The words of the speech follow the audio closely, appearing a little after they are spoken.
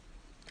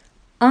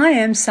I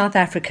am South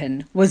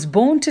African, was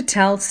born to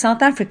tell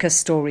South Africa's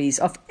stories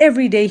of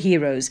everyday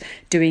heroes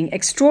doing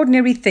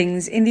extraordinary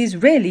things in these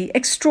really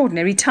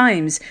extraordinary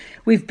times.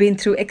 We've been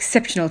through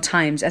exceptional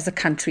times as a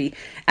country,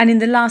 and in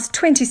the last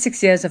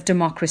 26 years of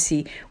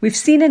democracy, we've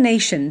seen a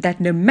nation that,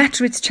 no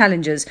matter its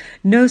challenges,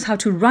 knows how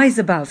to rise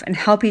above and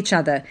help each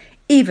other,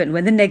 even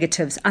when the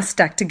negatives are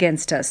stacked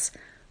against us.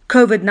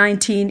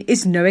 COVID-19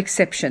 is no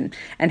exception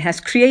and has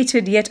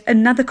created yet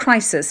another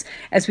crisis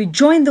as we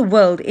join the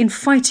world in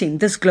fighting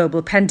this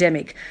global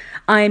pandemic.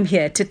 I am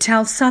here to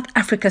tell South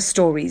Africa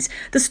stories,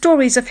 the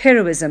stories of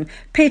heroism,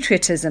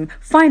 patriotism,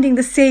 finding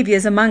the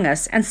saviors among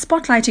us and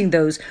spotlighting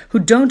those who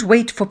don't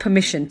wait for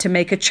permission to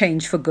make a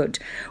change for good.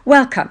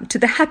 Welcome to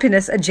the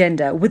Happiness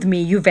Agenda with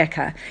me,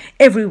 Uveka.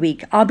 Every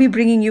week I'll be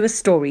bringing you a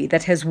story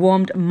that has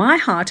warmed my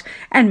heart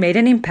and made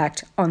an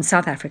impact on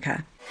South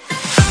Africa.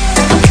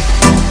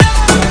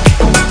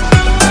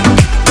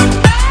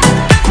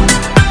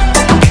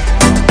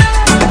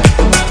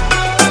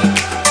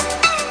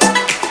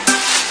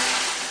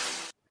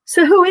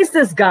 So who is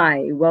this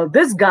guy? Well,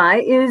 this guy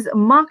is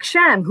Mark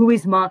Sham. Who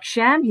is Mark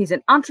Sham? He's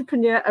an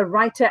entrepreneur, a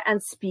writer,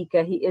 and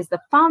speaker. He is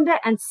the founder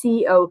and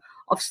CEO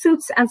of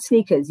Suits and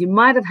Sneakers. You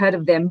might have heard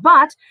of them.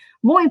 But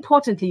more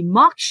importantly,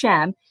 Mark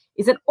Sham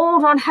is an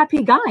all-round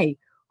happy guy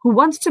who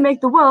wants to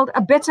make the world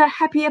a better,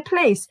 happier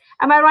place.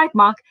 Am I right,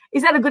 Mark?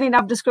 Is that a good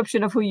enough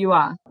description of who you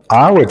are?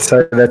 I would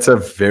say that's a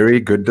very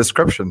good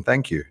description.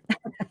 Thank you.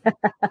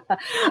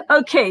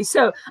 Okay,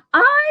 so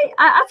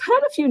I've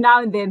heard of you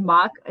now and then,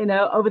 Mark,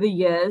 over the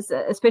years,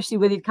 especially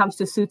when it comes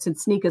to suits and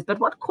sneakers. But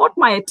what caught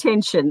my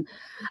attention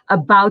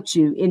about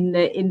you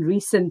in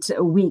recent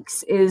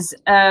weeks is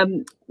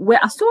where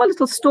I saw a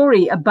little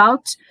story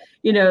about,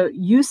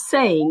 you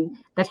saying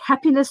that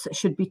happiness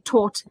should be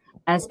taught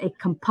as a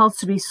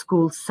compulsory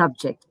school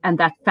subject. And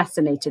that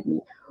fascinated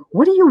me.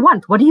 What do you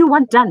want? What do you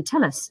want done?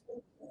 Tell us.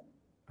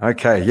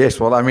 Okay,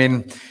 yes. Well, I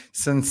mean,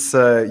 since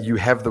you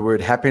have the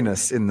word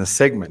happiness in the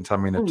segment, I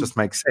mean, it just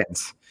makes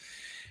sense.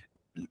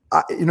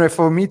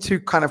 For me to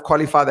kind of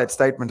qualify that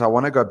statement, I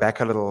want to go back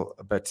a little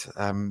bit.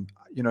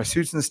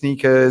 Suits and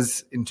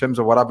sneakers, in terms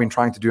of what I've been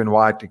trying to do and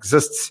why it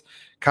exists,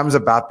 comes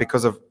about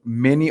because of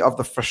many of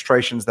the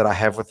frustrations that I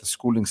have with the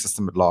schooling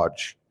system at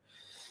large.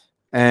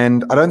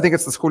 And I don't think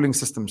it's the schooling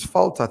system's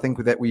fault. I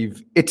think that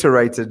we've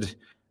iterated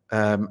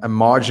a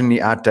marginally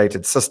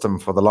outdated system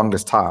for the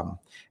longest time.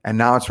 And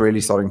now it's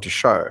really starting to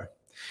show.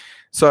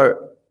 So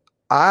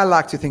I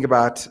like to think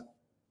about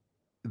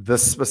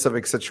this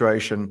specific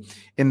situation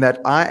in that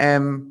I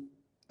am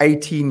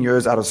 18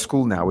 years out of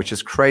school now, which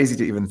is crazy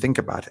to even think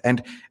about.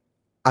 And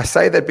I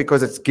say that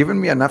because it's given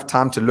me enough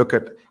time to look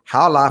at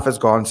how life has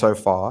gone so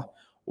far,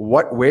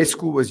 where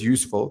school was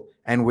useful,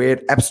 and where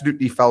it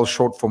absolutely fell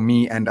short for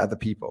me and other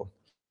people.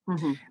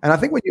 Mm-hmm. And I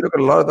think when you look at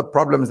a lot of the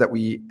problems that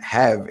we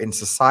have in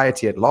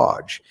society at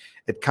large,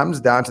 it comes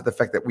down to the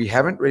fact that we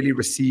haven't really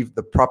received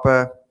the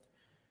proper,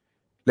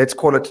 let's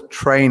call it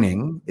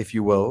training, if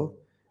you will,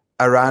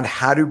 around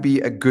how to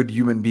be a good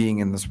human being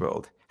in this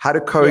world, how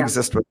to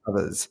coexist with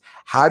others,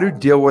 how to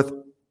deal with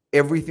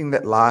everything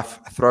that life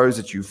throws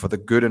at you for the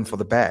good and for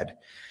the bad.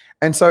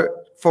 And so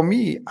for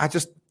me, I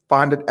just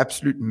find it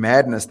absolute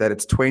madness that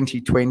it's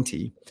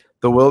 2020.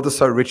 The world is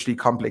so richly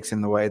complex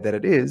in the way that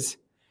it is,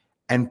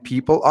 and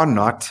people are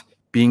not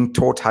being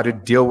taught how to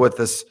deal with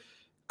this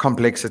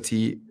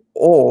complexity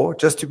or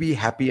just to be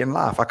happy in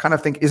life. I kind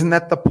of think, isn't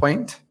that the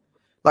point?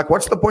 Like,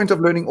 what's the point of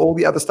learning all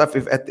the other stuff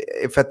if at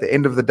the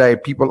end of the day,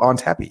 people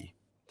aren't happy?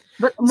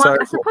 But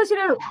Mark, I suppose,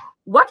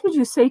 what would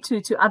you say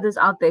to others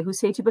out there who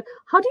say to you, but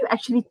how do you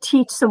actually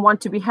teach someone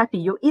to be happy?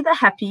 You're either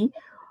happy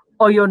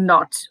or you're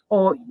not,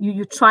 or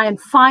you try and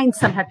find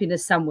some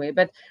happiness somewhere.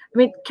 But I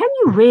mean, can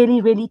you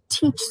really, really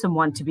teach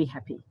someone to be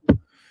happy?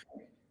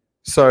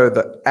 So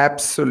the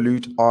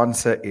absolute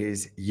answer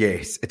is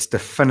yes. It's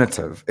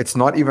definitive. It's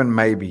not even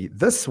maybe.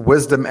 This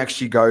wisdom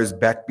actually goes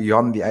back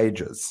beyond the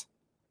ages.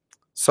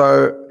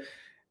 So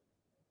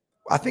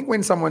I think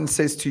when someone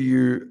says to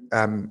you,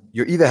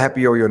 you're either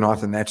happy or you're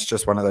not, and that's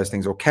just one of those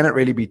things, or can it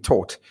really be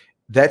taught?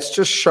 That's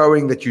just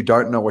showing that you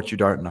don't know what you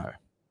don't know.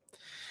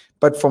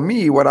 But for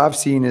me, what I've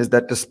seen is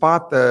that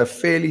despite the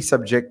fairly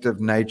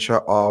subjective nature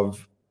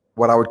of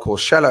what I would call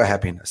shallow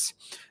happiness,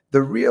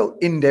 the real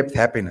in-depth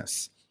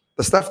happiness,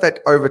 the stuff that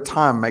over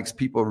time makes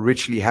people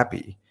richly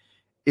happy,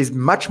 is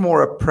much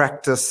more a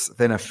practice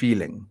than a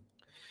feeling.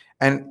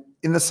 And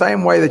in the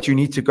same way that you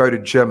need to go to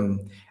gym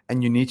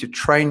and you need to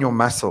train your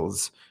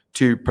muscles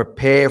to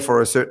prepare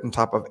for a certain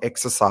type of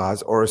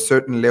exercise or a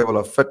certain level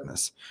of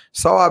fitness,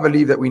 so I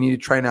believe that we need to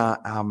train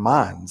our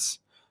minds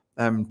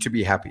to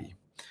be happy.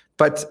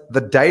 But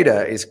the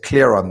data is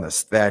clear on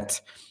this, that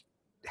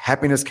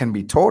happiness can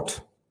be taught,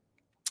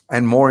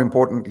 and more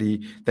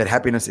importantly, that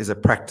happiness is a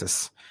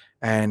practice.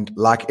 And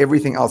like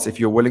everything else, if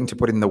you're willing to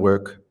put in the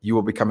work, you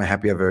will become a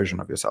happier version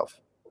of yourself.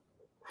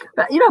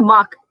 But,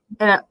 Mark,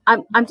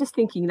 I'm just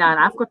thinking now, and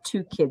I've got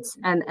 2 kids,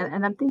 and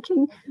I'm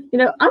thinking,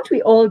 aren't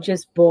we all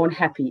just born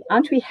happy?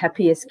 Aren't we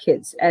happy as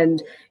kids?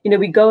 And,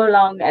 we go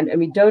along and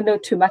we don't know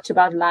too much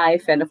about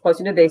life. And of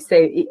course, they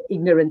say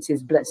ignorance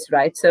is bliss,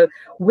 right? So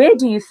where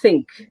do you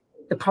think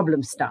the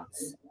problem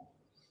starts?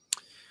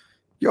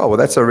 Yeah, well,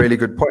 that's a really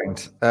good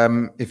point.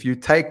 If you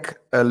take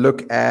a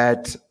look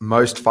at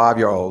most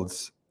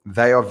 5-year-olds,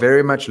 they are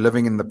very much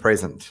living in the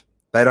present.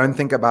 They don't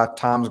think about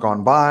times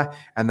gone by,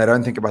 and they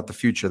don't think about the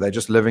future. They're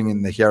just living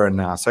in the here and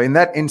now. So in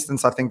that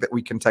instance, I think that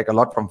we can take a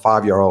lot from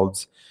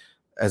 5-year-olds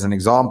as an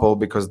example,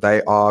 because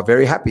they are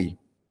very happy.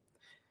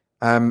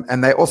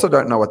 And they also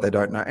don't know what they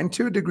don't know. And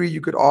to a degree,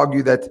 you could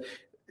argue that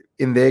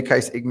in their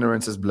case,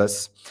 ignorance is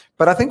bliss.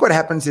 But I think what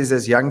happens is,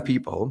 as young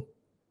people,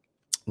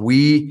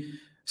 we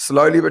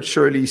slowly but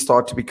surely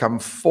start to become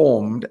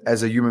formed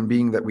as a human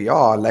being that we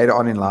are later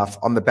on in life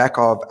on the back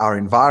of our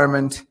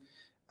environment,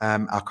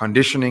 our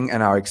conditioning,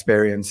 and our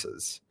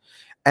experiences.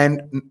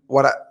 And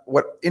what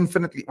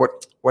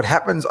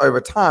happens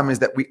over time is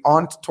that we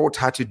aren't taught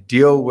how to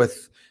deal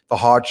with the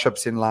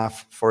hardships in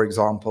life, for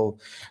example.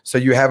 So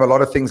you have a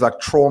lot of things like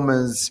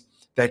traumas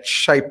that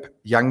shape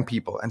young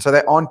people. And so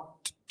they aren't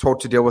taught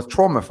to deal with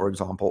trauma, for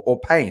example, or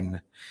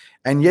pain.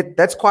 And yet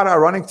that's quite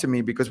ironic to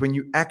me, because when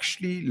you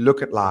actually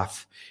look at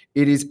life,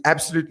 it is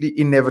absolutely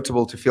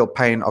inevitable to feel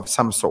pain of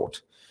some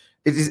sort.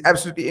 It is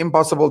absolutely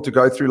impossible to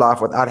go through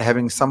life without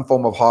having some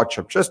form of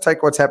hardship. Just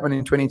take what's happened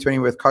in 2020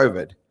 with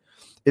COVID.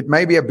 It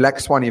may be a black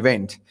swan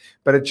event,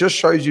 but it just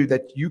shows you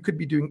that you could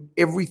be doing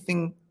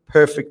everything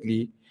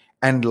perfectly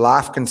and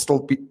life can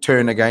still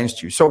turn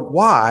against you. So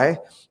why,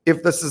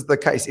 if this is the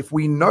case, if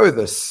we know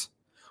this,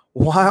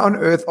 why on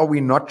earth are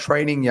we not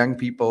training young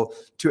people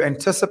to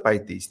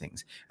anticipate these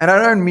things? And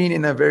I don't mean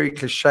in a very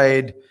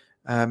cliched,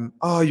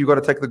 you got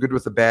to take the good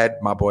with the bad,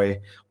 my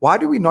boy. Why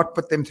do we not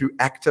put them through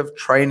active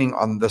training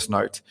on this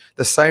note,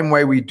 the same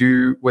way we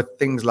do with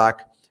things like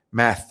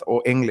math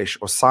or English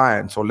or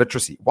science or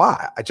literacy?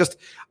 Why?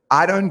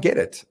 I don't get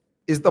it.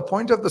 Is the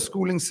point of the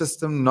schooling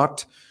system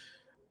not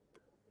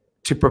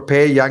to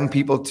prepare young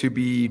people to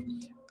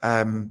be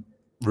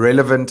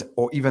relevant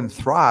or even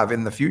thrive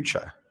in the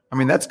future? I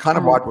mean, that's kind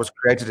of why it was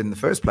created in the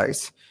first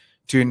place,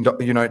 to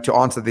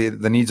answer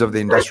the needs of the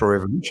Industrial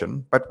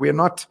Revolution. But we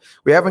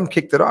haven't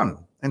kicked it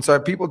on. And so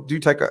people do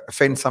take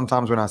offense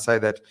sometimes when I say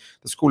that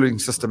the schooling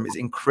system is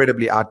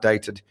incredibly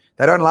outdated.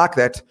 They don't like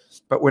that.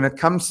 But when it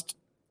comes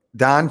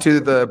down to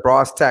the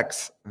brass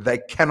tacks, they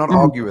cannot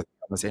argue with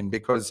us in,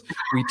 because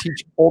we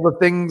teach all the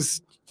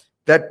things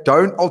that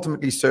don't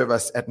ultimately serve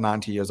us at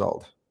 90 years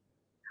old.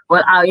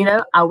 Well,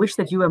 I wish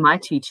that you were my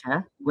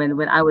teacher when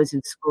I was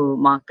in school,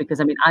 Mark, because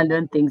I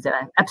learned things that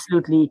I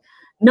absolutely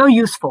no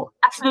use for.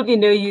 Absolutely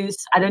no use.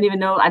 I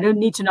don't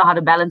need to know how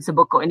to balance a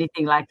book or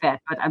anything like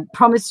that. But I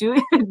promise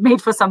you, it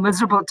made for some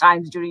miserable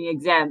times during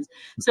exams.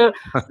 So,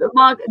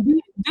 Mark, do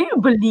you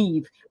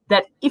believe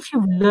that if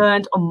you've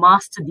learned or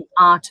mastered the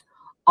art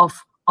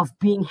of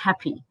being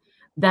happy,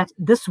 that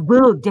this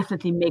will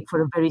definitely make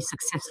for a very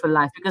successful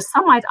life? Because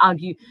some might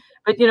argue,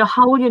 but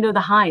how will you know the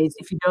highs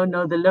if you don't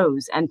know the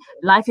lows? And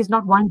life is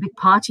not one big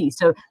party.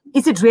 So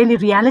is it really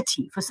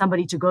reality for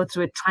somebody to go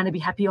through it trying to be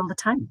happy all the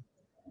time?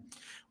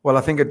 Well,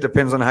 I think it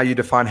depends on how you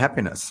define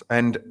happiness.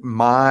 And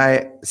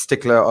my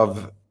stickler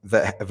of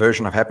the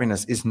version of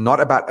happiness is not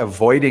about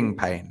avoiding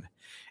pain.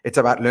 It's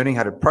about learning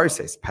how to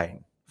process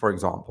pain, for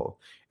example.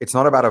 It's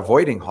not about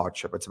avoiding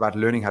hardship. It's about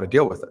learning how to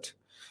deal with it.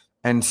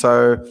 And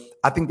so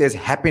I think there's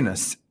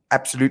happiness,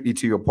 absolutely,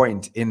 to your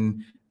point,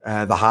 in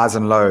the highs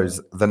and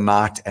lows, the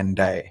night and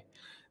day.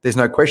 There's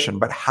no question.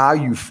 But how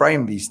you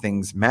frame these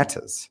things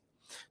matters.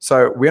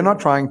 So we're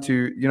not trying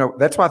to,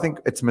 that's why I think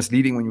it's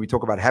misleading when we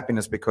talk about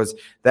happiness, because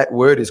that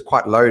word is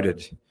quite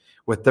loaded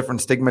with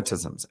different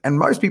stigmatisms. And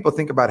most people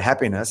think about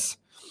happiness,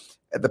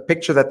 the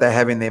picture that they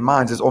have in their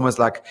minds is almost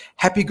like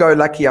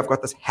happy-go-lucky. I've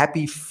got this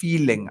happy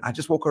feeling. I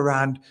just walk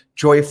around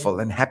joyful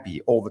and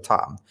happy all the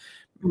time.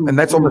 And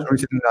that's almost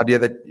rooted in the idea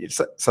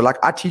that, so like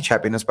I teach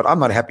happiness, but I'm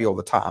not happy all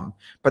the time.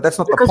 But that's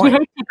not the point. Because we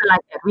hate people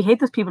like that. We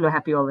hate those people who are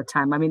happy all the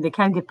time. I mean, they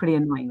can get pretty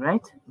annoying,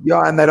 right?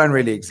 Yeah, and they don't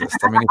really exist.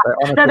 I mean,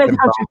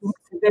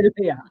 if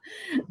they are,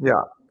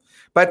 yeah.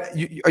 But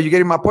are you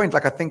getting my point?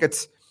 Like, I think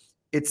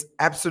it's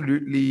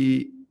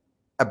absolutely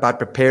about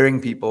preparing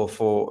people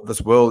for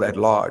this world at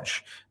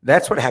large.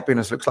 That's what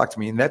happiness looks like to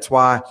me, and that's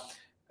why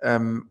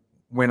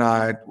when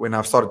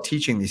I've started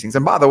teaching these things,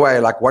 and by the way,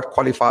 like what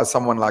qualifies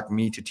someone like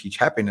me to teach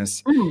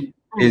happiness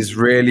is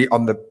really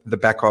on the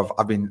back of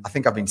I've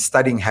been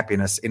studying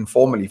happiness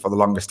informally for the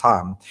longest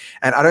time,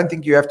 and I don't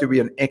think you have to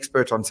be an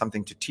expert on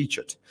something to teach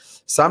it.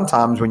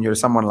 Sometimes when you're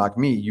someone like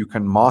me, you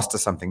can master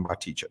something by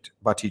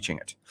teaching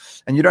it,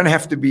 and you don't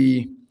have to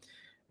be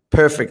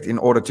perfect in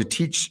order to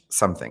teach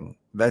something.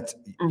 That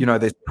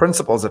there's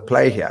principles at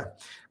play here.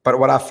 But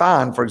what I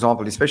found, for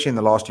example, especially in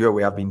the last year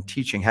where I've been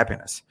teaching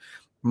happiness,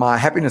 my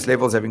happiness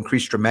levels have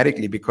increased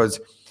dramatically, because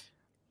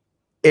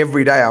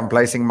every day I'm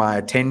placing my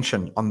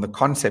attention on the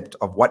concept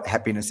of what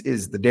happiness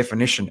is, the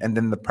definition, and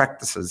then the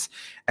practices,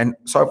 and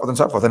so forth and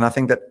so forth. And I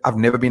think that I've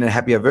never been a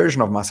happier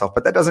version of myself.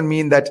 But that doesn't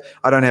mean that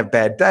I don't have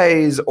bad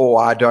days,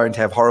 or I don't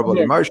have horrible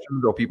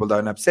emotions, or people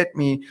don't upset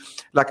me.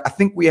 Like, I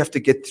think we have to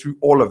get through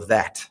all of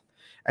that.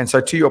 And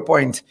so, to your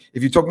point,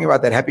 if you're talking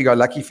about that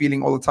happy-go-lucky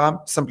feeling all the time,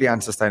 simply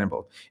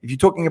unsustainable. If you're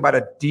talking about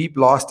a deep,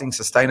 lasting,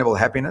 sustainable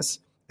happiness,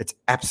 it's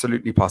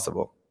absolutely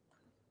possible.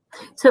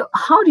 So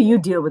how do you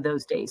deal with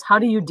those days? How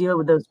do you deal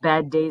with those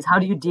bad days? How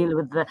do you deal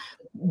with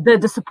the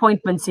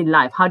disappointments in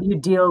life? How do you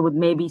deal with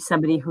maybe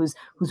somebody who's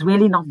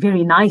really not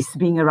very nice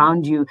being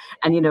around you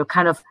and,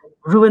 kind of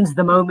ruins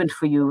the moment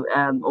for you,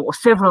 or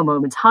several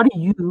moments? How do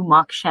you,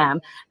 Mark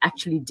Sham,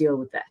 actually deal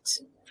with that?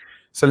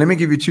 So let me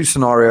give you two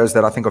scenarios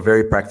that I think are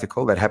very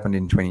practical that happened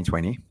in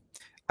 2020.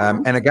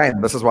 And again,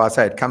 this is why I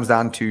say it comes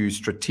down to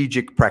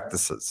strategic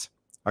practices.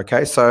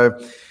 Okay, so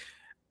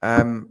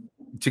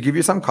to give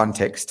you some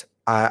context,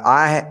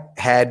 I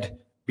had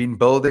been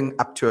building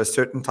up to a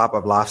certain type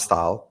of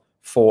lifestyle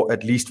for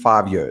at least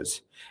 5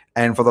 years.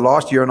 And for the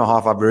last year and a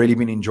half, I've really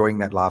been enjoying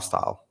that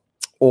lifestyle.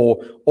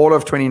 Or all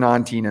of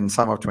 2019 and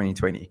some of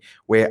 2020,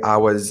 where I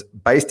was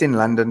based in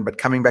London, but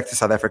coming back to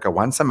South Africa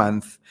once a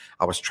month.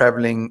 I was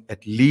traveling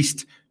at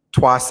least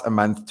twice a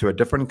month to a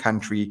different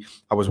country.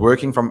 I was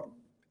working from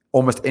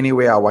almost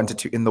anywhere I wanted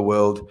to in the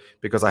world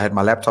because I had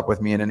my laptop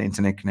with me and an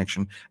internet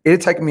connection. It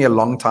had taken me a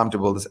long time to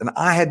build this. And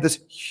I had this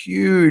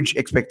huge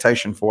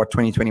expectation for what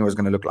 2020 was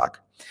going to look like.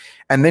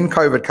 And then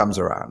COVID comes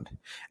around.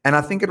 And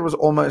I think it was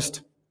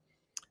almost,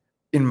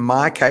 in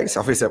my case,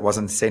 obviously it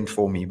wasn't sent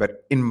for me,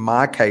 but in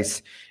my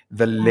case,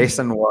 the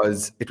lesson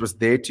was, it was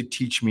there to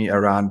teach me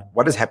around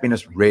what does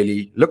happiness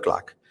really look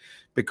like?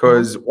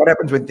 Because what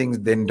happens when things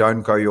then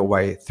don't go your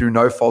way through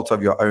no fault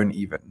of your own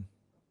even?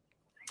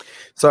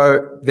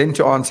 So then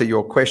to answer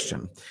your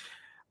question,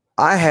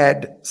 I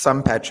had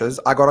some patches.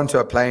 I got onto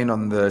a plane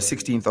on the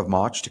 16th of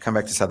March to come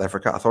back to South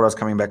Africa. I thought I was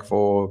coming back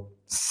for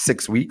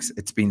 6 weeks.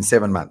 It's been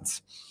 7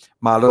 months.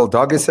 My little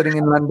dog is sitting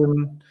in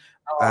London.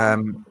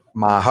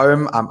 My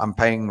home, I'm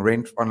paying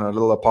rent on a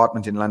little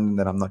apartment in London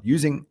that I'm not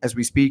using as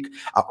we speak.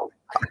 I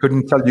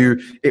couldn't tell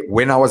you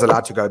when I was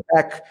allowed to go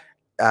back.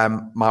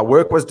 My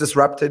work was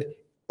disrupted.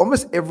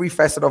 Almost every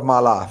facet of my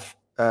life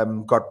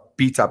got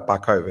beat up by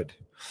COVID.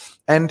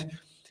 And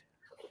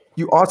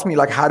you asked me,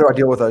 like, how do I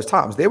deal with those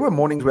times? There were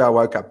mornings where I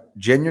woke up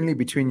genuinely,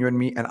 between you and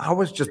me, and I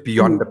was just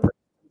beyond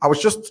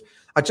depressed.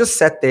 I just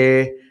sat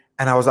there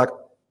and I was like,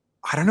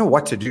 I don't know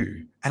what to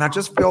do. And I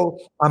just feel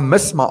I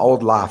miss my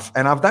old life.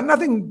 And I've done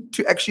nothing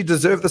to actually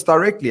deserve this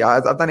directly.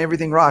 I've done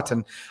everything right.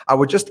 And I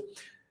would just,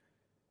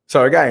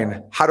 so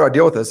again, how do I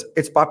deal with this?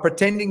 It's by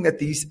pretending that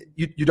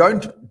you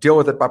don't deal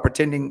with it by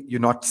pretending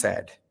you're not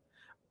sad.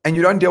 And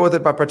you don't deal with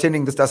it by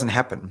pretending this doesn't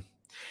happen.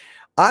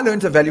 I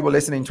learned a valuable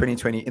lesson in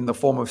 2020 in the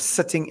form of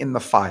sitting in the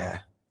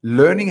fire,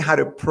 learning how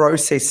to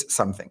process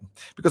something.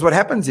 Because what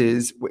happens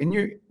is,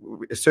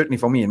 certainly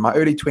for me in my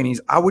early 20s,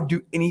 I would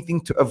do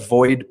anything to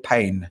avoid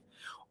pain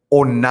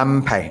or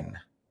numb pain.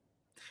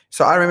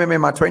 So I remember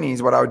in my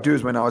 20s, what I would do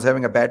is when I was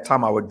having a bad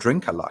time, I would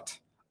drink a lot.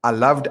 I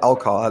loved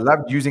alcohol. I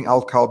loved using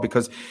alcohol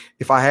because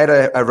if I had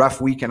a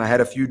rough week and I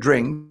had a few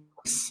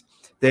drinks,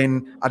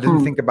 then I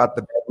didn't think about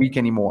the bad week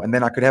anymore. And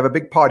then I could have a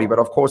big party. But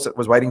of course, it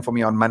was waiting for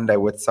me on Monday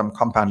with some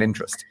compound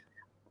interest.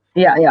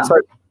 Yeah. So,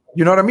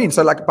 you know what I mean?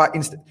 So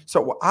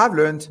so I've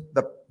learned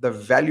the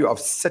value of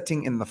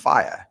sitting in the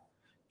fire,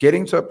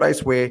 getting to a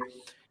place where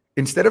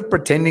instead of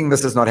pretending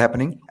this is not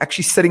happening,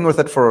 actually sitting with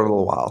it for a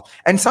little while.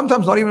 And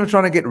sometimes not even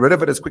trying to get rid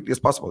of it as quickly as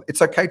possible.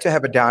 It's okay to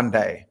have a down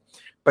day,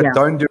 but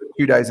don't do it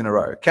 2 days in a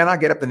row. Can I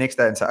get up the next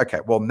day and say, okay,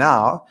 well,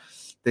 now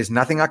there's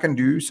nothing I can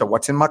do. So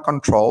what's in my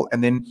control?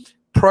 And then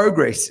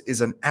progress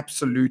is an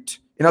absolute,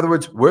 in other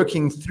words,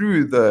 working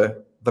through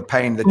the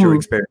pain that you're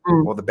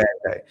experiencing or the bad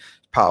day.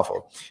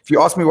 Powerful. If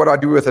you ask me what I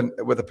do with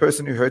a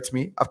person who hurts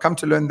me, I've come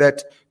to learn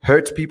that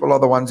hurt people are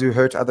the ones who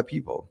hurt other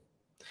people.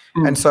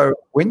 And so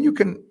when you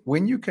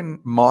can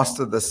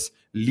master this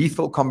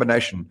lethal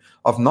combination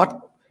of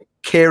not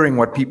caring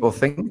what people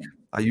think,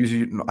 I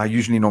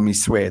usually normally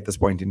swear at this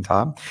point in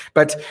time,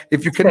 but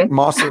if you can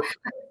master.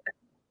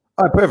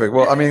 Oh, perfect.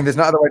 Well, I mean, there's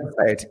no other way to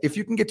say it. If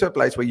you can get to a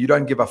place where you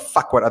don't give a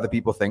fuck what other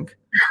people think,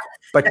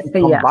 but you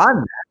combine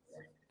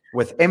that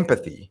with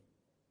empathy,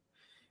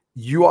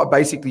 you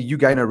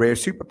gain a rare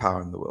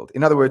superpower in the world.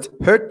 In other words,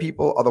 hurt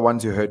people are the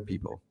ones who hurt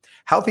people.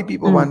 Healthy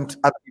people want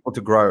other people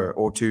to grow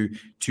or to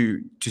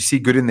see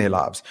good in their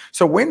lives.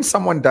 So when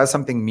someone does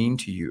something mean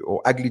to you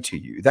or ugly to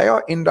you, they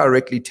are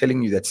indirectly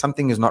telling you that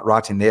something is not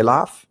right in their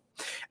life.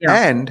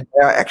 And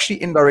they are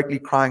actually indirectly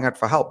crying out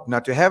for help. Now,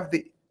 to have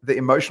the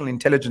emotional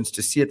intelligence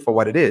to see it for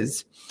what it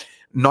is,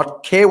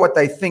 not care what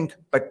they think,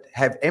 but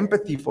have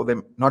empathy for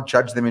them, not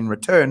judge them in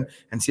return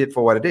and see it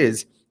for what it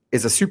is a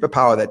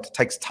superpower that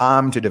takes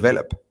time to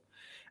develop.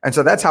 And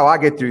so that's how I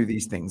get through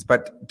these things.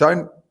 But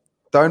don't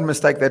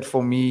mistake that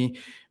for me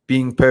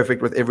being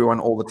perfect with everyone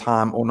all the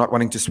time, or not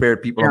wanting to swear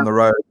at people on the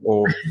road,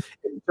 or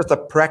it's just a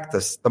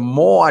practice. The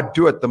more I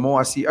do it, the more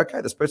I see,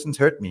 okay, this person's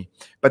hurt me,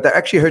 but they're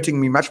actually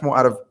hurting me much more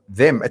out of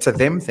them. It's a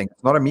them thing.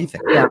 It's not a me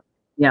thing.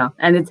 Yeah.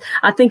 And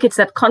I think it's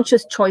that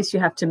conscious choice you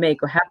have to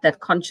make, or have that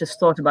conscious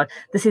thought about,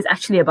 this is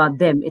actually about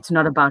them. It's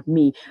not about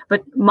me.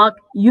 But Mark,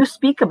 you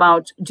speak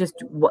about just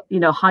what,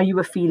 how you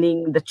were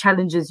feeling, the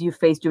challenges you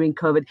faced during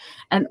COVID,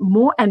 and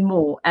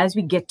more as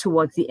we get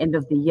towards the end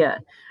of the year,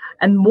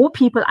 and more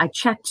people I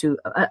chat to,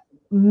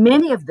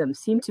 many of them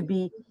seem to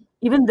be,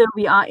 even though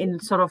we are in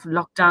sort of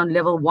lockdown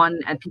level 1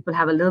 and people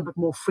have a little bit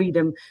more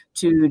freedom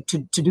to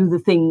do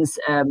the things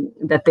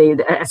that they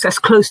as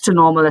close to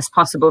normal as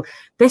possible,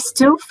 they're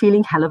still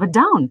feeling hell of a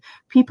down.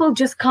 People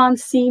just can't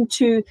seem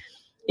to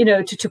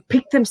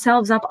pick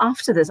themselves up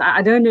after this.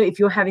 I don't know if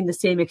you're having the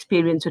same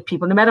experience with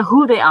people, no matter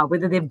who they are,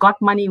 whether they've got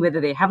money,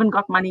 whether they haven't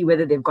got money,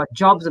 whether they've got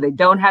jobs or they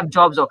don't have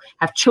jobs, or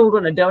have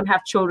children or don't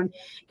have children.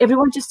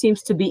 Everyone just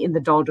seems to be in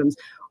the doldrums.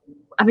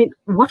 I mean,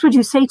 what would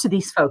you say to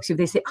these folks if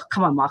they say, oh,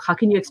 come on, Mark, how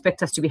can you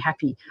expect us to be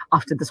happy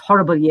after this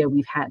horrible year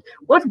we've had?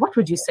 What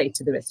would you say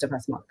to the rest of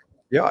us, Mark?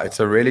 Yeah, it's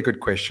a really good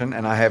question.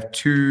 And I have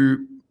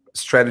 2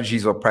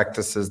 strategies or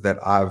practices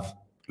that I've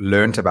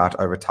learned about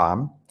over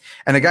time.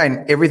 And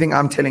again, everything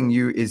I'm telling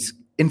you is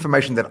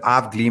information that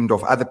I've gleaned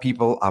off other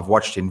people, I've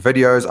watched in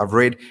videos, I've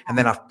read, and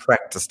then I've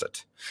practiced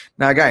it.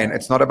 Now, again,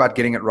 it's not about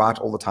getting it right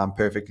all the time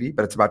perfectly,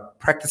 but it's about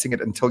practicing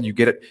it until you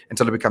get it,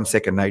 until it becomes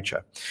second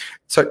nature.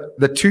 So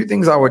the 2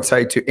 things I would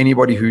say to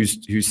anybody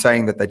who's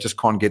saying that they just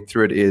can't get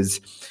through it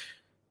is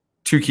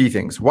 2 key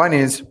things. One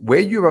is,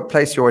 where you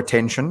place your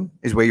attention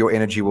is where your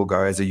energy will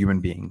go as a human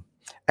being.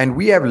 And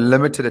we have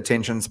limited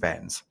attention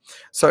spans.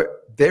 So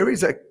there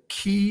is a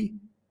key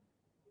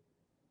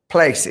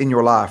place in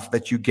your life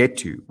that you get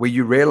to where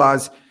you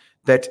realize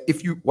that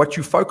what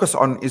you focus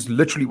on is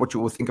literally what you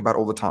will think about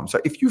all the time. So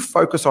if you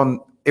focus on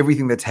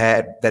everything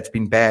that's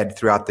been bad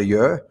throughout the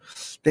year,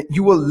 then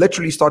you will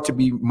literally start to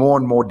be more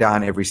and more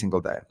down every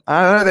single day.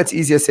 I know that's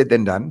easier said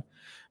than done,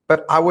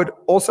 but I would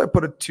also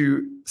put it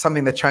to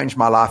something that changed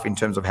my life in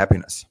terms of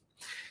happiness.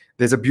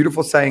 There's a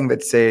beautiful saying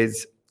that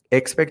says,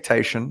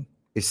 expectation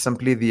is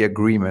simply the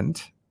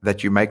agreement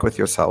that you make with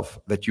yourself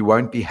that you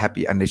won't be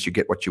happy unless you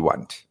get what you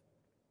want.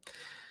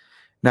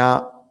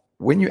 Now,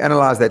 when you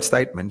analyze that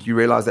statement, you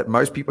realize that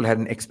most people had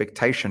an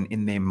expectation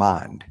in their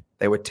mind.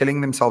 They were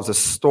telling themselves a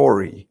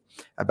story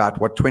about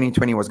what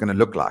 2020 was going to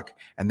look like.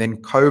 And then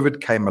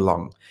COVID came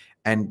along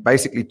and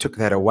basically took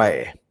that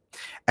away.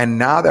 And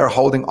now they're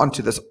holding on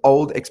to this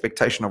old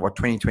expectation of what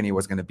 2020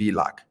 was going to be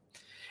like.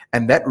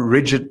 And that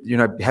rigid,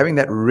 having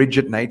that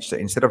rigid nature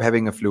instead of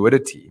having a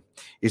fluidity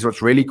is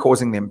what's really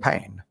causing them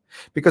pain.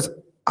 Because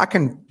I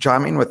can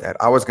chime in with that.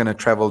 I was going to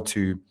travel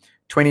to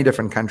 20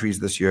 different countries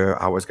this year.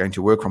 I was going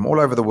to work from all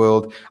over the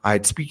world. I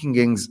had speaking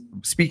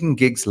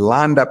gigs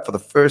lined up for the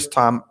first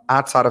time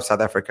outside of South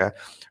Africa.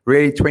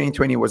 Really,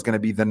 2020 was going to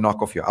be the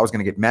knockoff year. I was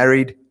going to get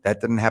married. That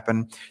didn't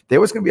happen.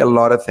 There was going to be a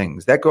lot of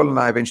things. That girl and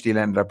I eventually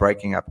ended up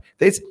breaking up.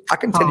 I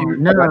can tell you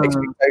about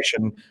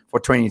expectation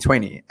for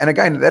 2020. And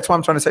again, that's why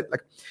I'm trying to say,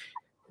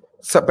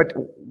 but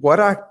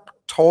what I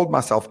told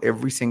myself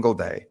every single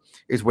day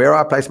is where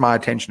I place my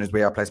attention is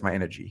where I place my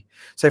energy.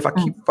 So if I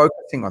keep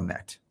focusing on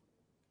that.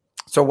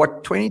 So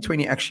what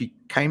 2020 actually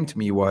came to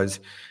me was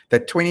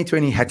that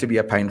 2020 had to be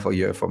a painful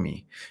year for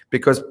me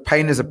because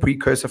pain is a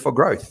precursor for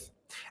growth.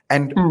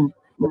 And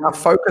when I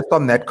focused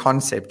on that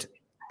concept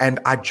and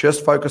I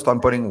just focused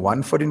on putting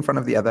one foot in front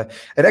of the other,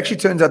 it actually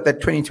turns out that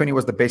 2020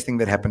 was the best thing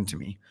that happened to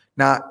me.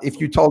 Now, if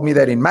you told me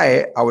that in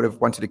May, I would have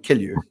wanted to kill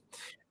you.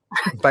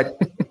 But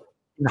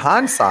in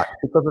hindsight,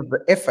 because of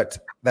the effort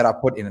that I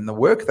put in and the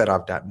work that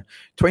I've done,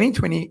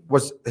 2020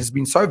 has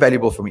been so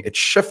valuable for me. It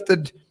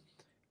shifted.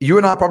 You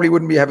and I probably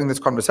wouldn't be having this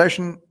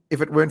conversation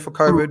if it weren't for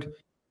COVID.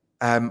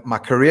 My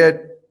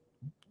career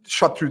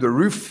shot through the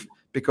roof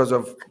because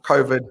of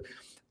COVID.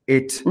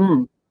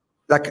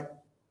 Like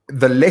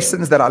the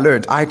lessons that I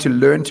learned, I had to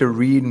learn to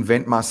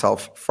reinvent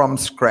myself from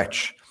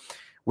scratch,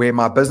 where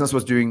my business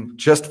was doing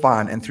just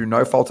fine. And through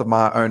no fault of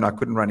my own, I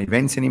couldn't run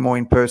events anymore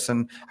in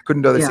person. I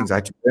couldn't do these things. I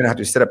had to learn how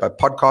to set up a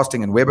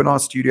podcasting and webinar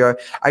studio.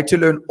 I had to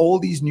learn all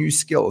these new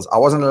skills. I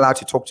wasn't allowed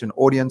to talk to an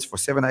audience for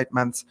 7-8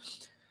 months.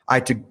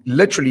 I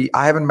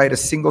haven't made a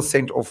single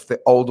cent off the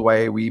old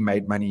way we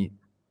made money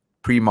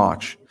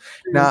pre-March.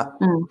 Now,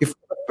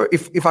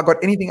 if I got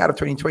anything out of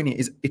 2020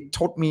 is it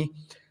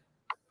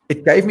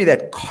gave me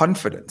that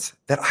confidence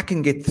that I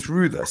can get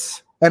through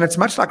this. And it's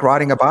much like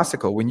riding a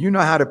bicycle. When you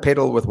know how to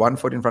pedal with one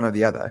foot in front of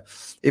the other,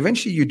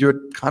 eventually you do it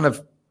kind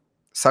of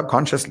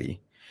subconsciously.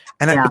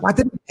 And if I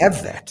didn't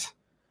have that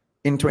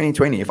in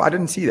 2020, if I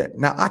didn't see that,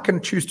 now I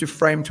can choose to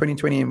frame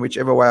 2020 in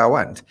whichever way I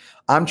want.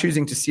 I'm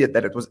choosing to see it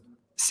that it was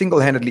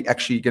single-handedly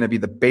actually going to be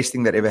the best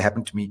thing that ever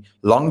happened to me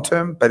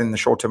long-term, but in the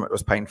short term, it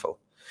was painful.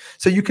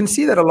 So you can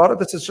see that a lot of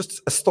this is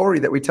just a story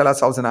that we tell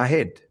ourselves in our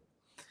head.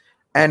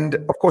 And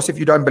of course, if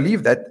you don't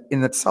believe that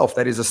in itself,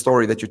 that is a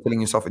story that you're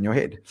telling yourself in your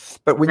head.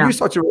 But when you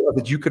start to realize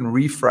that you can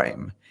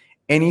reframe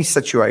any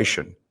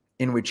situation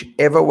in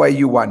whichever way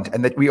you want,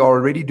 and that we are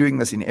already doing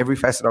this in every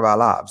facet of our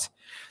lives,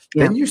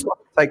 then you start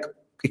to take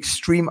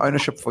extreme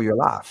ownership for your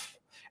life.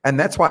 And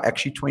that's why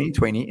actually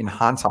 2020 in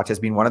hindsight has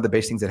been one of the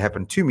best things that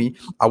happened to me.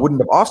 I wouldn't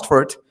have asked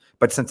for it,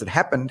 but since it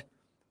happened,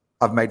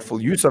 I've made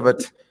full use of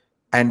it.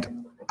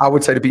 And I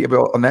would say to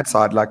people on that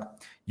side, like,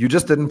 you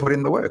just didn't put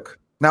in the work.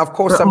 Now, of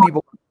course,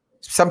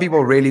 some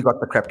people really got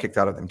the crap kicked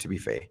out of them, to be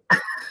fair.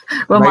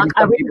 Well, Mark,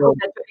 I really hope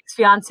that your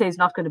ex-fiance is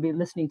not going to be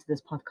listening to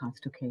this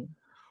podcast, okay?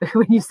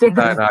 When you say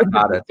that,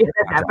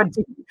 that happened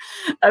to you.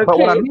 Okay. But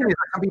what I mean is,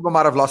 some people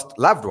might have lost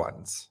loved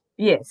ones.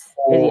 Yes.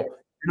 Or,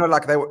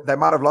 like they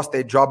might have lost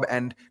their job,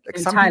 and like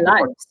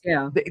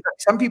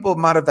some people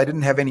might have, they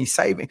didn't have any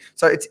saving.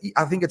 So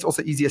I think it's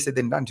also easier said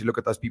than done to look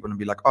at those people and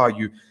be like, oh,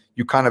 you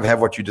kind of have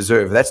what you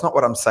deserve. That's not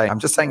what I'm saying. I'm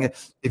just saying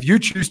if you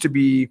choose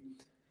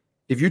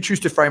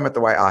to frame it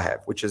the way I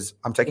have, which is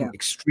I'm taking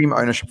extreme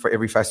ownership for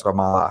every facet of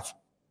my life,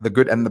 the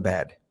good and the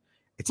bad,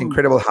 it's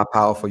incredible how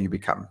powerful you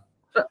become.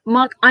 But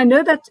Mark, I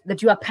know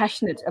that you are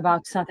passionate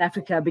about South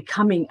Africa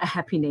becoming a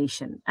happy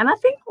nation. And I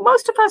think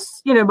most of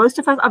us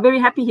are very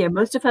happy here.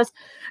 Most of us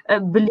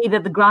believe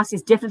that the grass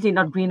is definitely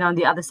not greener on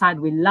the other side.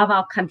 We love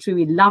our country.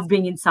 We love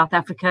being in South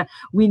Africa.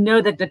 We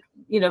know that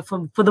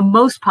for the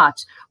most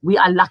part, we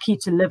are lucky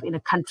to live in a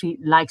country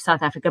like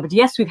South Africa. But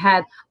yes, we've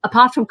had,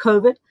 apart from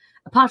COVID,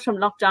 apart from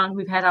lockdown,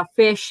 we've had our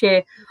fair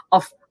share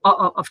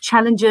of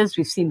challenges.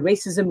 We've seen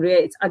racism rear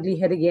its ugly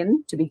head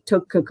again, to be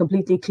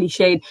completely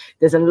cliched.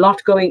 There's a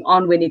lot going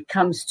on when it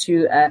comes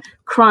to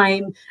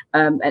crime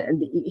and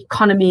the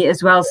economy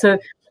as well. So,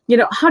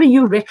 how do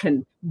you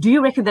reckon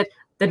that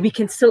we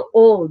can still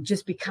all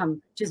just be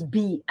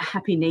a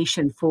happy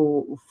nation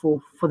for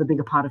the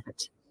bigger part of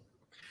it?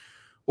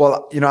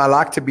 Well, I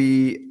like to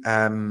be,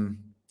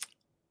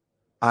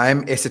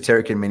 I'm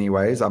esoteric in many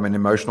ways. I'm an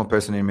emotional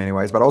person in many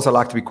ways, but I also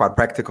like to be quite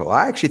practical.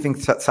 I actually think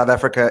South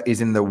Africa is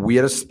in the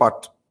weirdest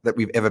spot that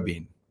we've ever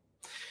been,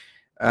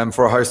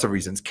 for a host of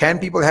reasons. Can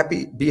people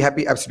be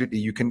happy? Absolutely.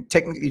 You can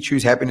technically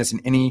choose happiness in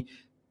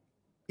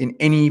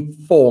any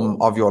form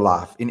of your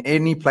life. In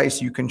any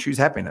place you can choose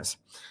happiness.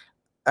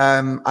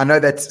 I know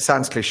that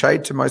sounds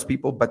cliched to most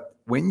people, but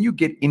when you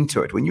get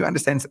into it, when you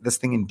understand this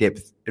thing in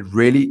depth,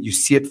 you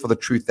see it for the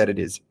truth that it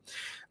is.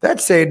 That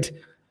said,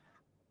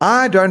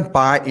 I don't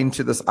buy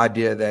into this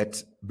idea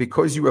that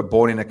because you were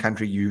born in a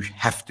country, you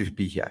have to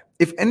be here.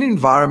 If an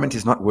environment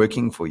is not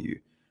working for you,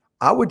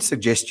 I would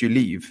suggest you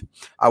leave.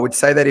 I would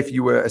say that if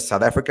you were a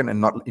South African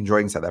and not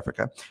enjoying South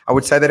Africa, I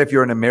would say that if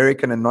you're an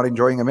American and not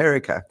enjoying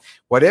America,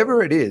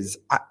 whatever it is,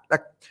 I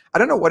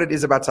don't know what it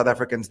is about South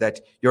Africans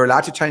that you're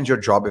allowed to change your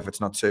job if it's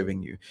not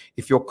serving you.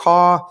 If you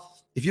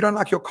don't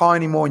like your car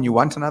anymore and you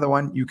want another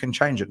one, you can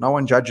change it. No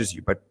one judges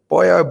you. But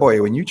boy, oh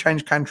boy, when you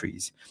change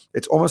countries,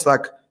 it's almost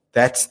like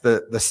that's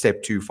the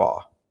step too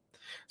far.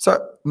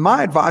 So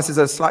my advice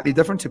is slightly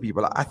different to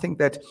people. I think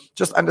that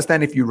just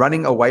understand if you're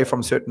running away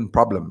from certain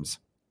problems,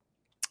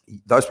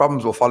 those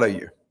problems will follow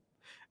you.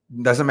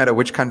 It doesn't matter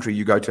which country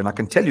you go to. And I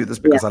can tell you this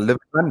because I live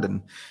in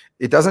London.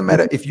 It doesn't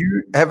matter if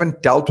you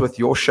haven't dealt with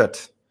your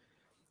shit.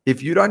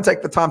 If you don't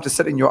take the time to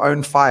sit in your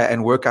own fire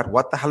and work out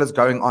what the hell is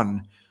going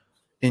on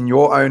in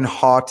your own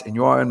heart, in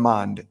your own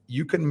mind,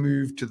 you can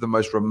move to the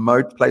most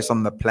remote place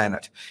on the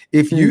planet.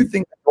 If you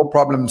think that your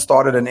problem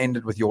started and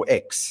ended with your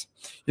ex,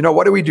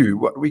 what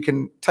do? We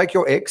can take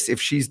your ex,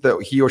 if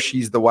he or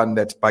she's the one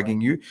that's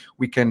bugging you,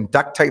 we can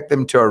duct tape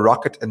them to a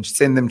rocket and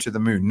send them to the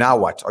moon. Now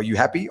what? Are you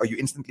happy? Are you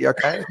instantly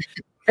okay?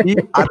 Do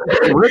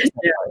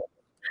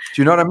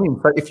you know what I mean?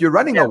 So if you're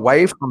running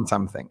away from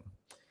something,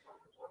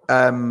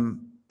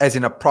 as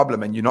in a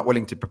problem, and you're not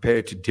willing to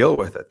prepare to deal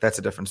with it, that's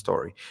a different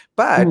story.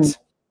 But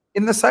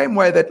in the same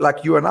way that,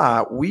 like you and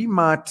I, we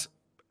might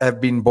have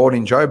been born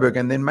in Joburg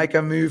and then make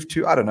a move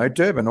to, I don't know,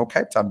 Durban or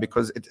Cape Town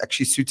because it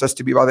actually suits us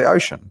to be by the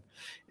ocean.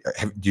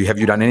 Have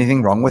you done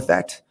anything wrong with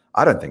that?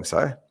 I don't think so.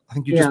 I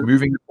think you're just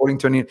moving according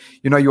to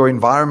your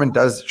environment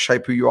does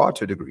shape who you are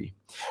to a degree.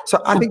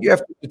 So I think you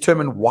have to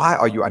determine, why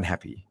are you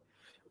unhappy?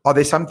 Are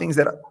there some things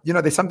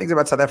there's some things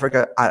about South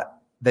Africa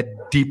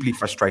that deeply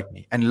frustrate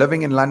me. And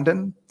living in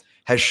London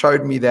has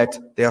showed me that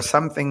there are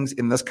some things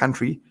in this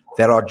country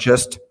that are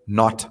just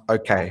not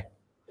okay.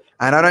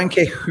 And I don't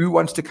care who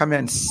wants to come here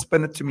and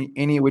spin it to me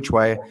any which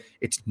way.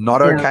 It's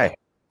not okay.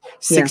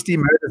 60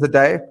 murders a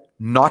day,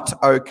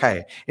 not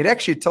okay. It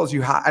actually tells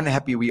you how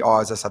unhappy we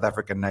are as a South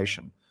African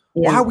nation.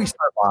 Why are we so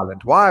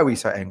violent? Why are we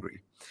so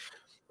angry?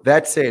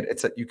 That said,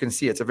 you can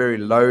see it's a very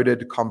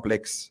loaded,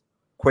 complex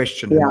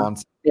question and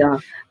answer. Yeah,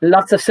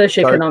 lots of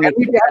socioeconomic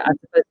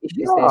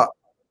issues there.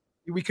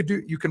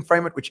 You can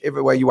frame it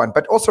whichever way you want,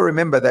 but also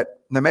remember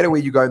that no matter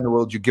where you go in the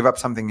world, you give up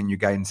something and you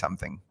gain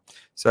something.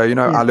 So,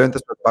 I learned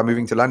this by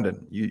moving to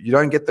London. You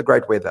don't get the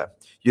great weather.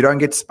 You don't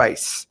get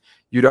space.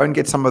 You don't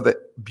get some of the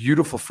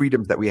beautiful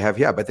freedoms that we have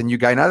here, but then you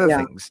gain other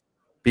things.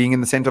 Being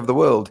in the center of the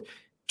world,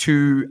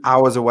 2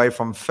 hours away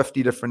from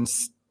 50 different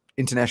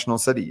international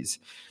cities.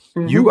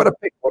 You got to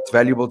pick what's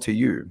valuable to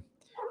you.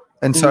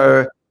 And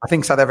so I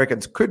think South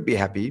Africans could be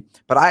happy,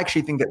 but I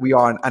actually think that we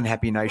are an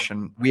unhappy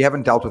nation. We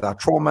haven't dealt with our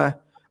trauma.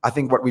 I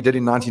think what we did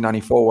in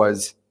 1994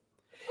 was,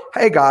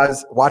 hey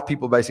guys, white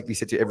people basically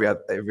said to every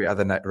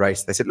other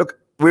race, they said, look,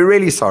 we're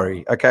really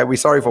sorry. Okay, we're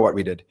sorry for what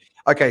we did.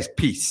 Okay,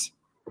 peace.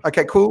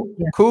 Okay, cool,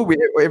 cool.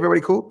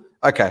 Everybody cool?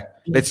 Okay,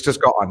 let's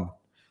just go on.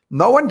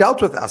 No one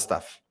dealt with our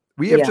stuff.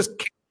 We have just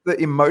kicked the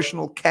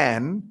emotional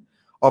can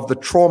of the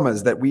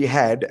traumas that we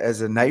had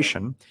as a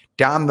nation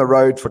down the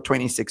road for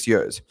 26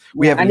 years.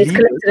 We have and it's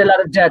collected a lot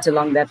of dirt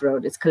along that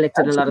road. It's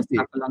collected a lot of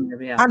stuff along the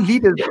way. And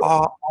leaders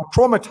are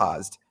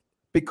traumatized,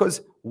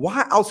 because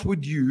why else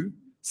would you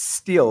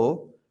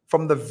steal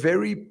from the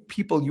very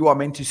people you are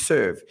meant to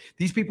serve?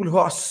 These people who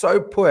are so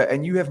poor,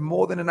 and you have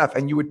more than enough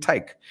and you would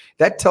take.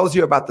 That tells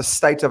you about the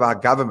state of our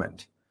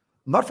government,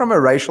 not from a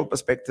racial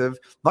perspective,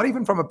 not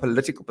even from a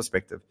political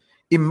perspective.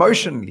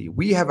 Emotionally,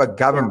 we have a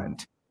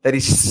government that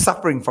is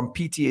suffering from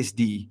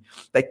PTSD.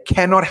 They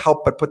cannot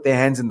help but put their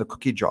hands in the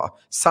cookie jar.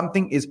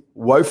 Something is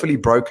woefully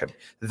broken.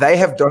 They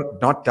have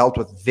not dealt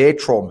with their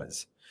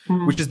traumas,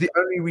 which is the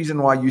only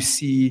reason why you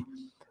see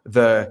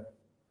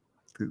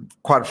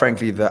quite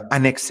frankly, the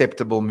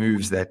unacceptable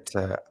moves that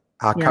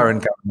our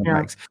current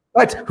government makes.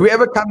 But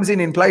whoever comes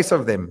in place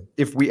of them,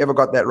 if we ever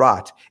got that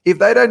right, if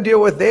they don't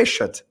deal with their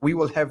shit, we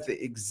will have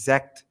the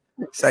exact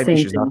same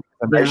issues. The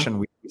nation,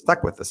 we're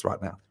stuck with this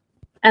right now.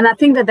 And I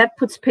think that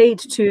puts paid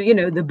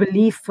to, the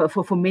belief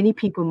for many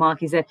people,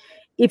 Mark, is that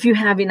if you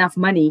have enough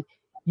money,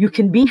 you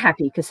can be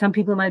happy. Because some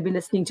people might be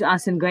listening to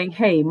us and going,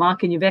 hey,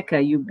 Mark and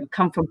Uveka, you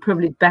come from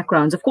privileged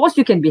backgrounds. Of course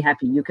you can be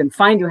happy. You can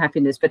find your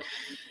happiness, but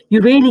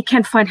you really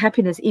can't find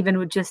happiness even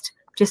with just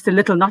a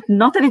little. Not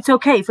that it's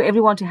okay for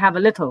everyone to have a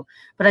little,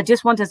 but I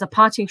just want, as a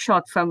parting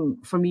shot from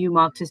you,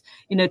 Mark,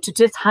 to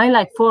just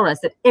highlight for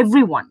us that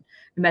everyone,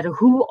 no matter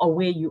who or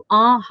where you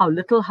are, how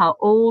little, how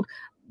old,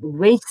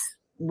 race,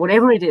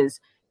 whatever it is,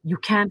 you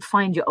can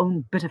find your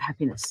own bit of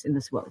happiness in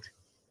this world.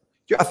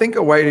 I think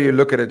a way to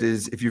look at it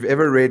is, if you've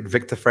ever read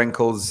Viktor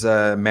Frankl's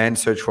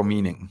Man's Search for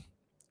Meaning,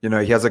 he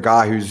has a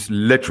guy who's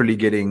literally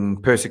getting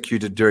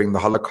persecuted during the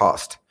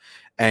Holocaust.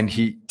 And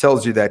he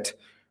tells you that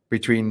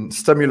between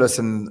stimulus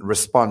and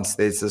response,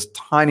 there's this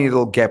tiny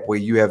little gap where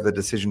you have the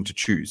decision to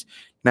choose.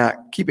 Now,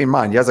 keep in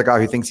mind, he has a guy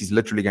who thinks he's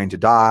literally going to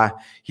die.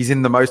 He's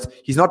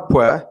not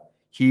poor,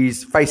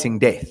 he's facing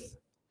death.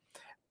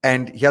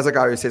 And he has a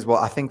guy who says, well,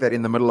 I think that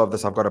in the middle of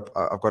this, I've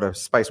got a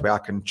space where I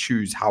can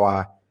choose how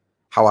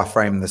I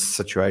frame this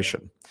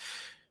situation.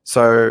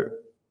 So,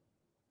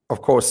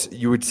 of course,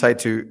 you would say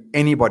to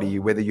anybody,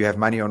 whether you have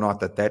money or not,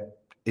 that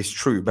is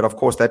true. But of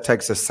course, that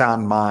takes a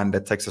sound mind,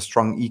 that takes a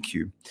strong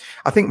EQ.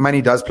 I think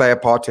money does play a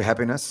part to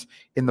happiness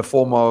in the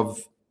form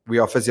of, we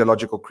are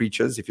physiological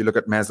creatures. If you look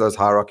at Maslow's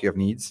hierarchy of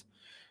needs,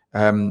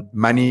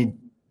 money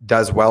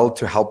does well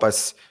to help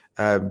us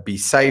be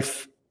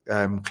safe,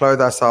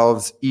 clothe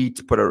ourselves,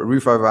 eat, put a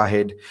roof over our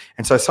head.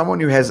 And so someone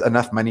who has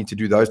enough money to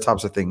do those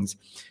types of things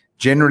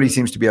generally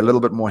seems to be a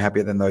little bit more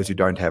happier than those who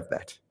don't have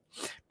that.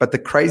 But the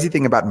crazy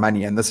thing about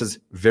money, and this is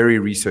very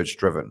research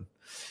driven,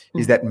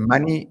 is that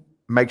money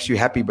makes you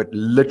happy, but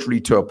literally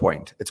to a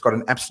point. It's got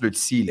an absolute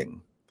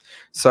ceiling.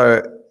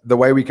 So the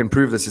way we can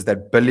prove this is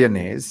that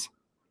billionaires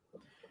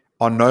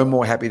are no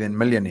more happy than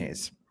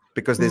millionaires,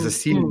 because there's a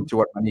ceiling to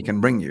what money can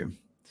bring you.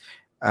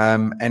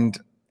 And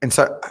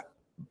so,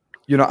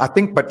 I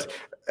think, but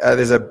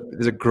there's a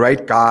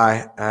great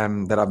guy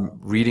that I'm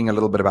reading a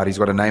little bit about. He's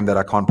got a name that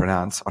I can't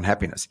pronounce, on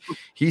happiness.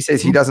 He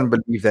says he doesn't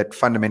believe that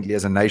fundamentally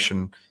as a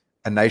nation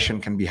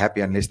can be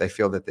happy unless they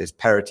feel that there's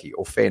parity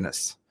or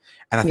fairness.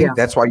 And I think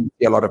that's why you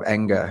see a lot of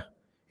anger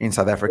in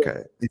South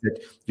Africa. Is that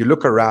you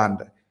look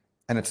around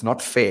and it's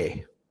not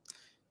fair.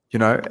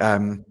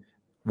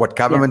 What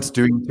government's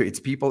doing to its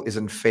people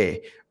isn't fair.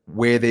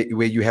 Where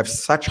you have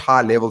such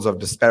high levels of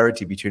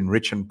disparity between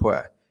rich and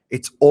poor,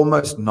 it's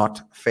almost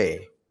not fair.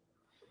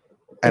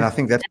 And I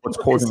think that's what's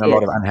causing a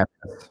lot of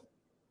unhappiness.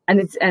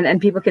 And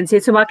people can say,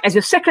 so Mark, as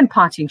your second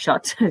parting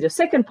shot,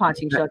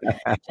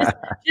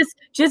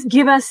 just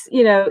give us,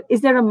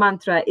 is there a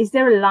mantra? Is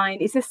there a line?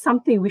 Is there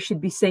something we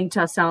should be saying to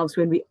ourselves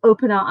when we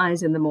open our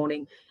eyes in the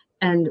morning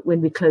and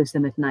when we close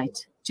them at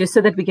night, just so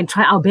that we can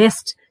try our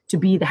best to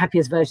be the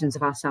happiest versions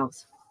of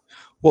ourselves?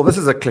 Well, this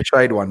is a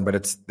cliched one,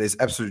 but there's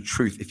absolute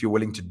truth if you're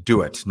willing to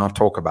do it, not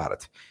talk about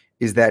it,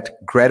 is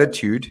that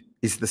gratitude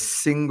is the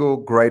single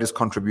greatest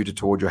contributor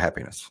toward your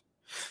happiness.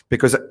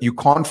 Because you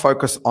can't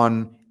focus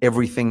on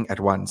everything at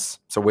once.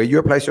 So where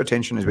you place your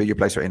attention is where you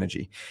place your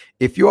energy.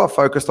 If you are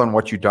focused on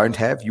what you don't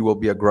have, you will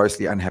be a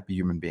grossly unhappy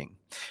human being.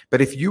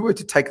 But if you were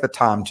to take the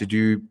time to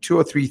do 2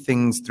 or 3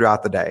 things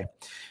throughout the day,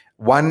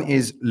 one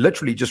is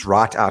literally just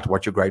write out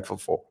what you're grateful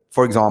for.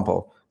 For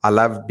example, I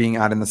love being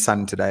out in the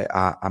sun today.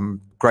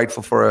 I'm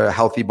grateful for a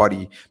healthy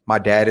body. My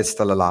dad is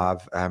still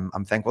alive.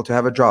 I'm thankful to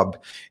have a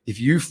job. If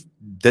you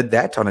did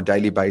that on a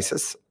daily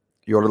basis,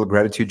 your little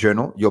gratitude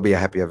journal, you'll be a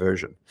happier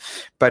version.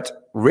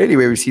 But really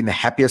where we've seen the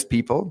happiest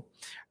people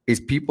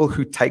is people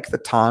who take the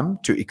time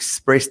to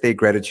express their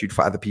gratitude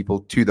for other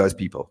people to those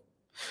people.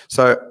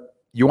 So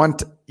you want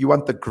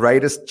the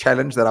greatest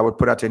challenge that I would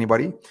put out to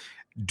anybody?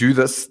 Do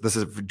this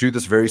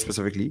very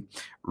specifically.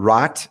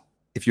 Write,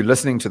 if you're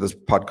listening to this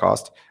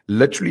podcast,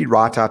 literally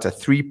write out a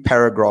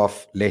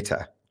 3-paragraph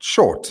letter,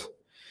 short,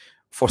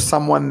 for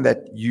someone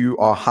that you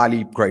are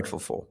highly grateful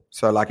for.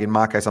 So like in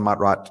my case, I might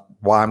write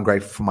why I'm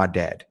grateful for my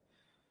dad.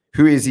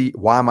 Who is he?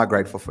 Why am I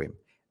grateful for him?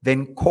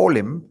 Then call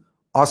him,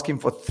 ask him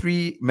for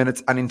 3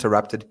 minutes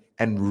uninterrupted,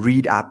 and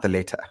read out the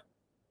letter.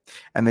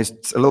 And there's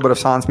a little bit of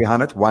science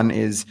behind it. One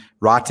is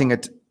writing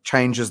it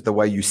changes the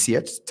way you see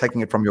it,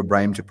 taking it from your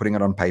brain to putting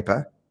it on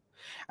paper.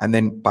 And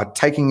then by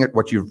taking it,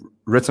 what you've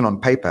written on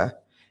paper,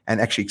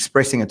 and actually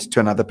expressing it to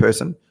another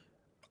person,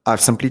 I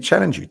simply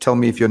challenge you. Tell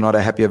me if you're not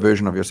a happier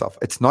version of yourself.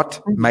 It's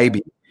not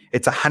maybe.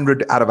 It's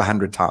 100 out of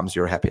 100 times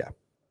you're happier.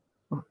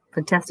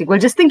 Fantastic. Well,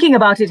 just thinking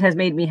about it has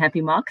made me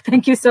happy, Mark.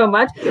 Thank you so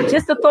much.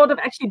 Just the thought of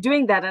actually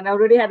doing that, and I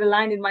already had a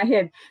line in my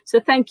head. So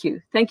thank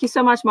you. Thank you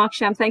so much, Mark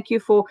Sham. Thank you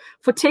for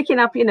taking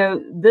up,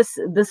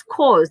 this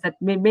cause that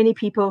many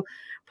people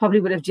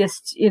probably would have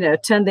just,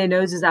 turned their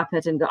noses up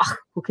at and go,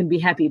 who can be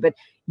happy? But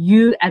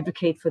you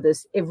advocate for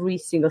this every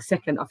single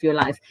second of your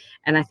life.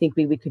 And I think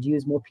we could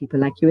use more people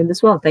like you in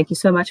this world. Thank you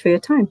so much for your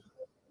time.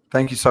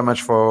 Thank you so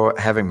much for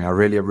having me. I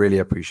really, really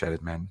appreciate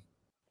it, man.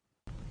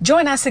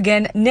 Join us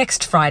again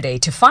next Friday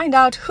to find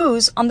out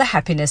who's on the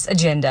happiness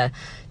agenda.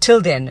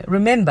 Till then,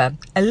 remember,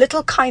 a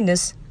little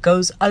kindness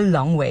goes a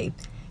long way.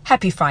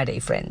 Happy Friday,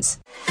 friends.